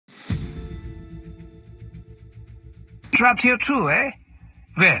Trapped here too, eh?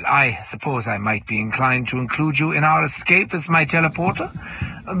 Well, I suppose I might be inclined to include you in our escape with my teleporter,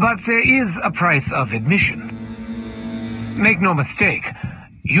 but there is a price of admission. Make no mistake,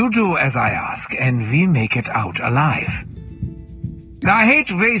 you do as I ask, and we make it out alive. Now, I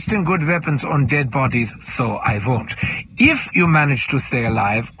hate wasting good weapons on dead bodies, so I won't. If you manage to stay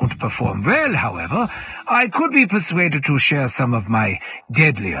alive and perform well, however, I could be persuaded to share some of my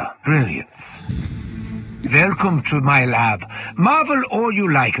deadlier brilliance. Welcome to my lab. Marvel all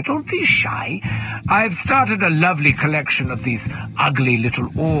you like. Don't be shy. I've started a lovely collection of these ugly little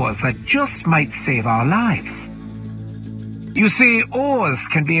ores that just might save our lives. You see, ores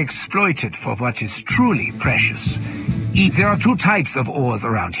can be exploited for what is truly precious. There are two types of ores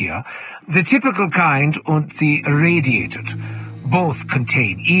around here, the typical kind and the irradiated. Both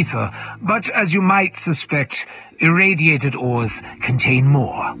contain ether, but as you might suspect, irradiated ores contain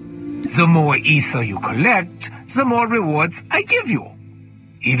more. The more ether you collect, the more rewards I give you.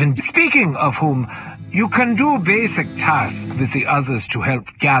 Even speaking of whom, you can do basic tasks with the others to help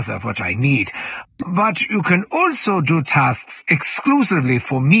gather what I need, but you can also do tasks exclusively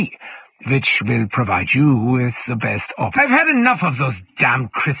for me, which will provide you with the best option. I've had enough of those damn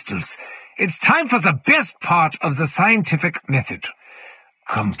crystals. It's time for the best part of the scientific method.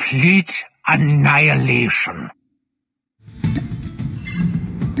 Complete annihilation.